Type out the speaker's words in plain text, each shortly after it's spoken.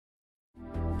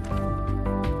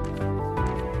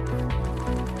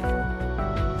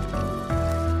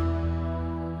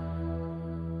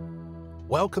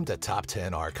Welcome to Top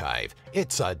 10 Archive.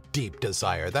 It's a deep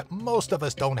desire that most of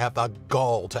us don't have the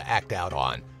gall to act out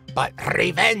on. But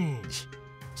revenge,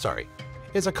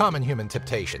 is a common human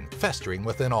temptation festering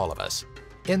within all of us.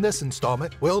 In this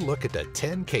installment, we'll look at the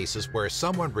 10 cases where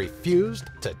someone refused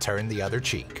to turn the other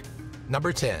cheek.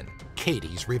 Number 10.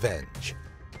 Katie's Revenge.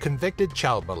 Convicted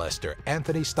child molester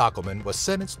Anthony Stockelman was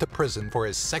sentenced to prison for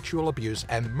his sexual abuse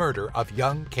and murder of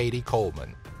young Katie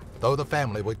Coleman. Though the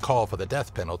family would call for the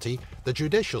death penalty, the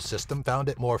judicial system found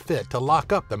it more fit to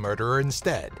lock up the murderer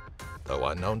instead. Though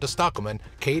unknown to Stockelman,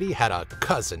 Katie had a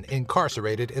cousin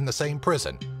incarcerated in the same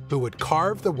prison who would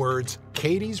carve the words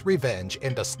Katie's Revenge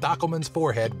into Stockelman's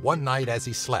forehead one night as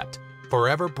he slept,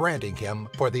 forever branding him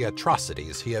for the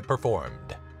atrocities he had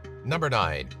performed. Number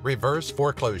 9. Reverse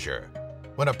foreclosure.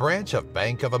 When a branch of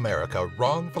Bank of America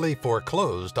wrongfully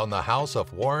foreclosed on the house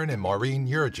of Warren and Maureen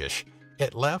Yurgish,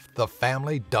 it left the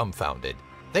family dumbfounded.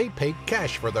 They paid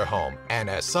cash for their home and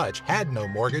as such had no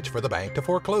mortgage for the bank to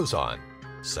foreclose on.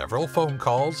 Several phone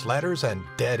calls, letters, and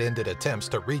dead-ended attempts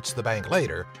to reach the bank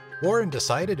later, Warren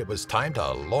decided it was time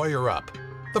to lawyer up.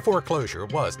 The foreclosure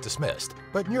was dismissed,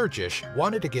 but Yurgish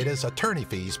wanted to get his attorney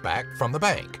fees back from the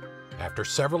bank. After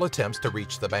several attempts to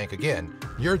reach the bank again,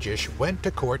 Yurgish went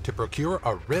to court to procure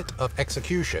a writ of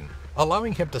execution,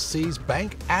 allowing him to seize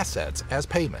bank assets as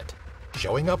payment.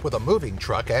 Showing up with a moving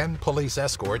truck and police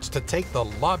escorts to take the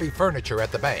lobby furniture at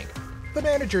the bank, the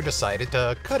manager decided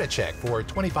to cut a check for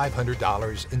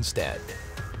 $2,500 instead.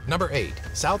 Number 8.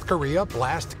 South Korea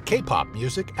blast K-pop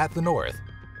music at the North.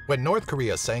 When North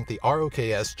Korea sank the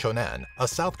ROKS Chonan, a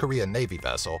South Korean Navy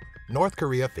vessel, North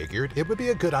Korea figured it would be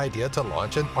a good idea to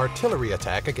launch an artillery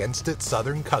attack against its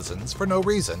southern cousins for no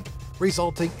reason,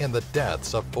 resulting in the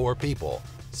deaths of 4 people.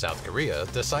 South Korea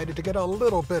decided to get a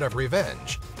little bit of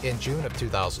revenge. In June of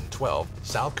 2012,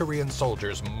 South Korean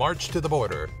soldiers marched to the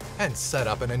border and set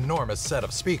up an enormous set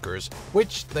of speakers,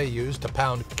 which they used to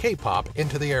pound K-pop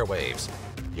into the airwaves.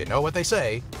 You know what they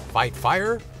say, fight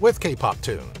fire with K-pop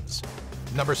tunes.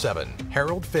 Number 7.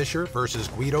 Harold Fisher versus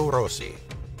Guido Rossi.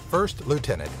 First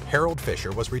Lieutenant Harold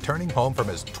Fisher was returning home from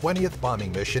his 20th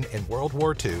bombing mission in World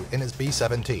War II in his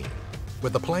B-17.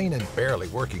 With the plane in barely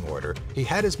working order, he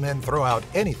had his men throw out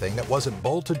anything that wasn't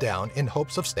bolted down in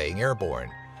hopes of staying airborne.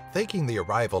 Thinking the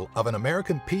arrival of an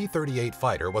American P-38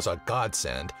 fighter was a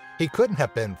godsend, he couldn't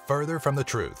have been further from the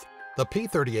truth. The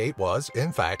P-38 was,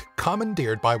 in fact,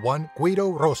 commandeered by one Guido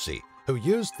Rossi, who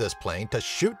used this plane to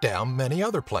shoot down many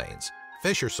other planes.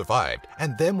 Fisher survived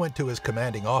and then went to his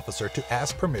commanding officer to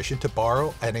ask permission to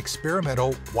borrow an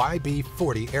experimental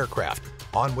YB-40 aircraft,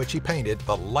 on which he painted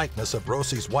the likeness of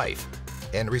Rossi's wife.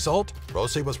 End result,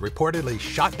 Rossi was reportedly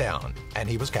shot down and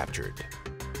he was captured.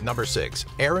 Number 6.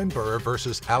 Aaron Burr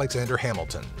versus Alexander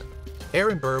Hamilton.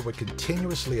 Aaron Burr would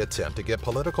continuously attempt to get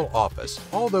political office,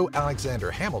 although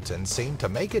Alexander Hamilton seemed to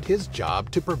make it his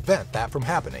job to prevent that from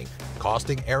happening,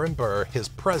 costing Aaron Burr his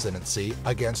presidency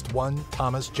against one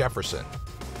Thomas Jefferson.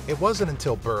 It wasn't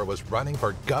until Burr was running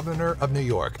for governor of New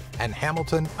York and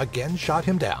Hamilton again shot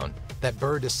him down that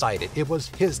Burr decided it was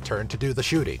his turn to do the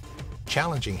shooting.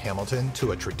 Challenging Hamilton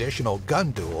to a traditional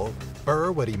gun duel,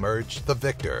 Burr would emerge the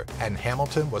victor, and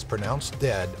Hamilton was pronounced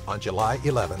dead on July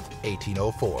 11,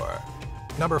 1804.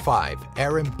 Number 5.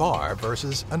 Aaron Barr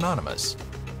versus Anonymous.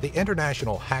 The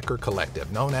international hacker collective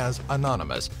known as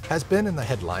Anonymous has been in the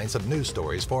headlines of news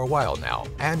stories for a while now,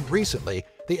 and recently,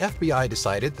 the FBI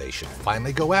decided they should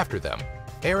finally go after them.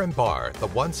 Aaron Barr, the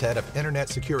once head of internet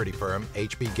security firm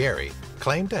H.B. Gary,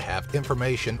 claimed to have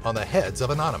information on the heads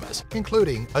of Anonymous,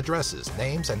 including addresses,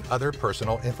 names, and other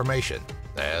personal information.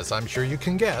 As I'm sure you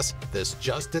can guess, this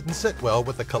just didn't sit well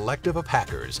with the collective of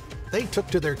hackers. They took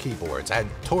to their keyboards and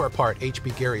tore apart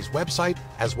H.B. Gary's website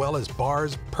as well as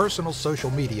Barr's personal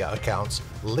social media accounts,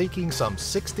 leaking some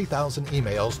 60,000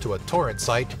 emails to a torrent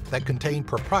site that contained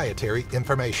proprietary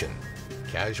information.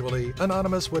 Casually,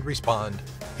 Anonymous would respond,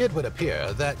 "It would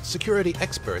appear that security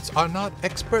experts are not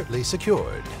expertly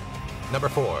secured." Number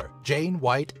 4. Jane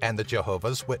White and the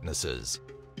Jehovah's Witnesses.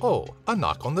 Oh, a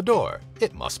knock on the door.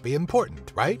 It must be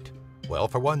important, right? Well,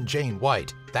 for one Jane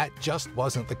White, that just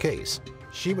wasn't the case.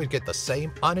 She would get the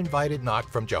same uninvited knock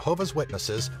from Jehovah's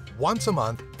Witnesses once a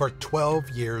month for 12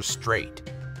 years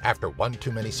straight. After one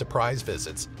too many surprise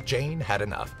visits, Jane had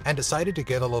enough and decided to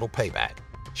get a little payback.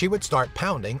 She would start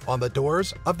pounding on the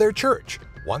doors of their church.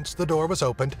 Once the door was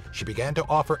opened, she began to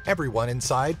offer everyone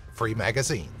inside free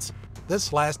magazines.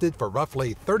 This lasted for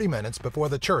roughly 30 minutes before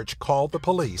the church called the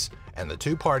police and the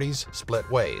two parties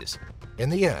split ways. In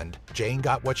the end, Jane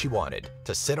got what she wanted,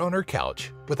 to sit on her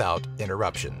couch without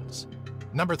interruptions.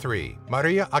 Number 3.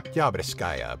 Mariya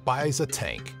Oktyabrskaya buys a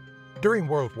tank. During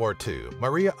World War II,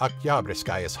 Mariya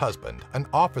Oktyabrskaya's husband, an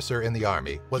officer in the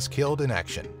army, was killed in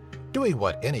action. Doing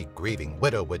what any grieving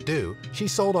widow would do, she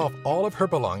sold off all of her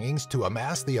belongings to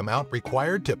amass the amount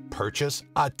required to purchase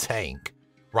a tank.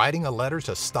 Writing a letter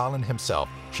to Stalin himself,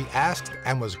 she asked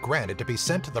and was granted to be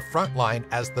sent to the front line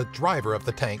as the driver of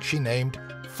the tank she named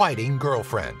Fighting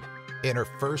Girlfriend. In her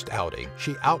first outing,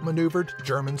 she outmaneuvered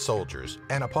German soldiers,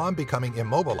 and upon becoming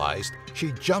immobilized,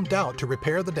 she jumped out to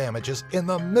repair the damages in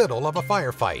the middle of a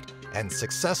firefight and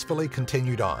successfully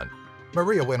continued on.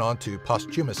 Mariya went on to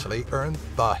posthumously earn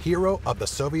the Hero of the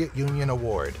Soviet Union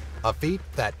Award, a feat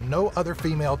that no other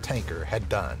female tanker had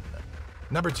done.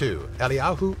 Number 2.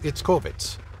 Eliahu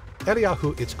Itzkovitz.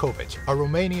 Eliahu Itzkovitz, a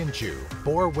Romanian Jew,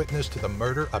 bore witness to the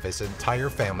murder of his entire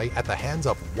family at the hands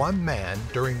of one man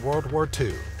during World War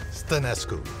II,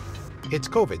 Stănescu.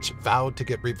 Itzkovitz vowed to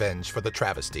get revenge for the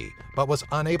travesty, but was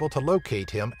unable to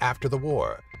locate him after the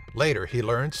war. Later, he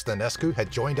learned Stănescu had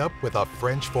joined up with a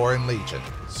French Foreign Legion,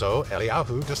 so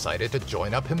Eliahu decided to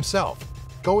join up himself.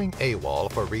 Going AWOL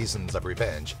for reasons of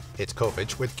revenge,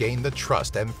 Itzkovitz would gain the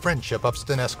trust and friendship of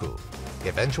Stănescu.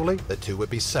 Eventually, the two would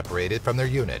be separated from their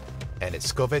unit, and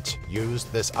Itzkovitz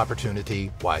used this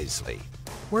opportunity wisely.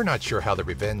 We're not sure how the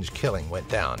revenge killing went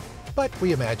down, but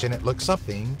we imagine it looked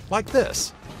something like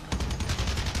this.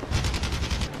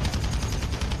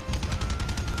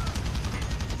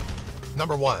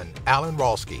 Number 1. Alan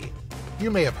Ralsky.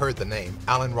 You may have heard the name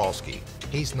Alan Ralsky.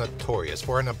 He's notorious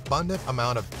for an abundant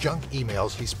amount of junk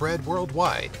emails he spread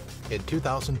worldwide. In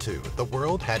 2002, the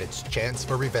world had its chance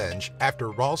for revenge after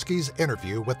Ralsky's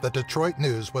interview with the Detroit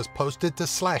News was posted to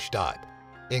Slashdot.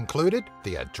 Included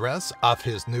the address of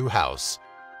his new house.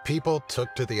 People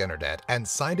took to the internet and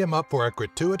signed him up for a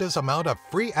gratuitous amount of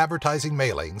free advertising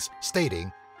mailings,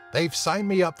 stating, "They've signed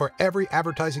me up for every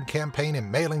advertising campaign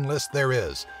and mailing list there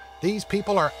is. These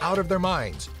people are out of their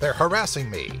minds. They're harassing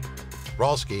me."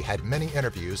 Ralsky had many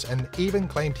interviews and even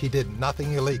claimed he did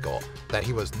nothing illegal, that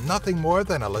he was nothing more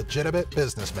than a legitimate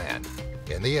businessman.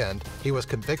 In the end, he was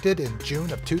convicted in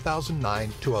June of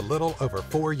 2009 to a little over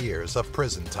 4 years of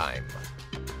prison time.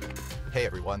 Hey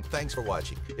everyone, thanks for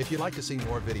watching. If you'd like to see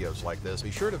more videos like this,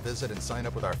 be sure to visit and sign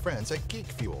up with our friends at Geek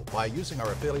Fuel by using our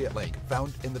affiliate link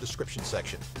found in the description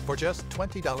section. For just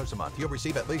 $20 a month, you'll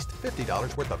receive at least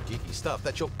 $50 worth of geeky stuff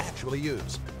that you'll actually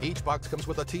use. Each box comes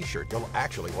with a t-shirt you'll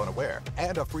actually want to wear,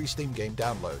 and a free Steam game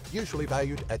download, usually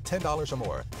valued at $10 or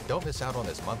more. Don't miss out on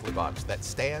this monthly box that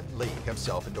Stan Lee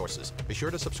himself endorses. Be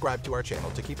sure to subscribe to our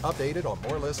channel to keep updated on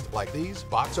more lists like these,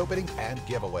 box openings, and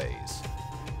giveaways.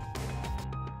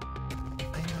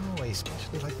 I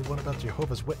especially like the one about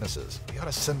Jehovah's Witnesses. We ought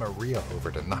to send Mariya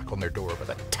over to knock on their door with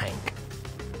a tank.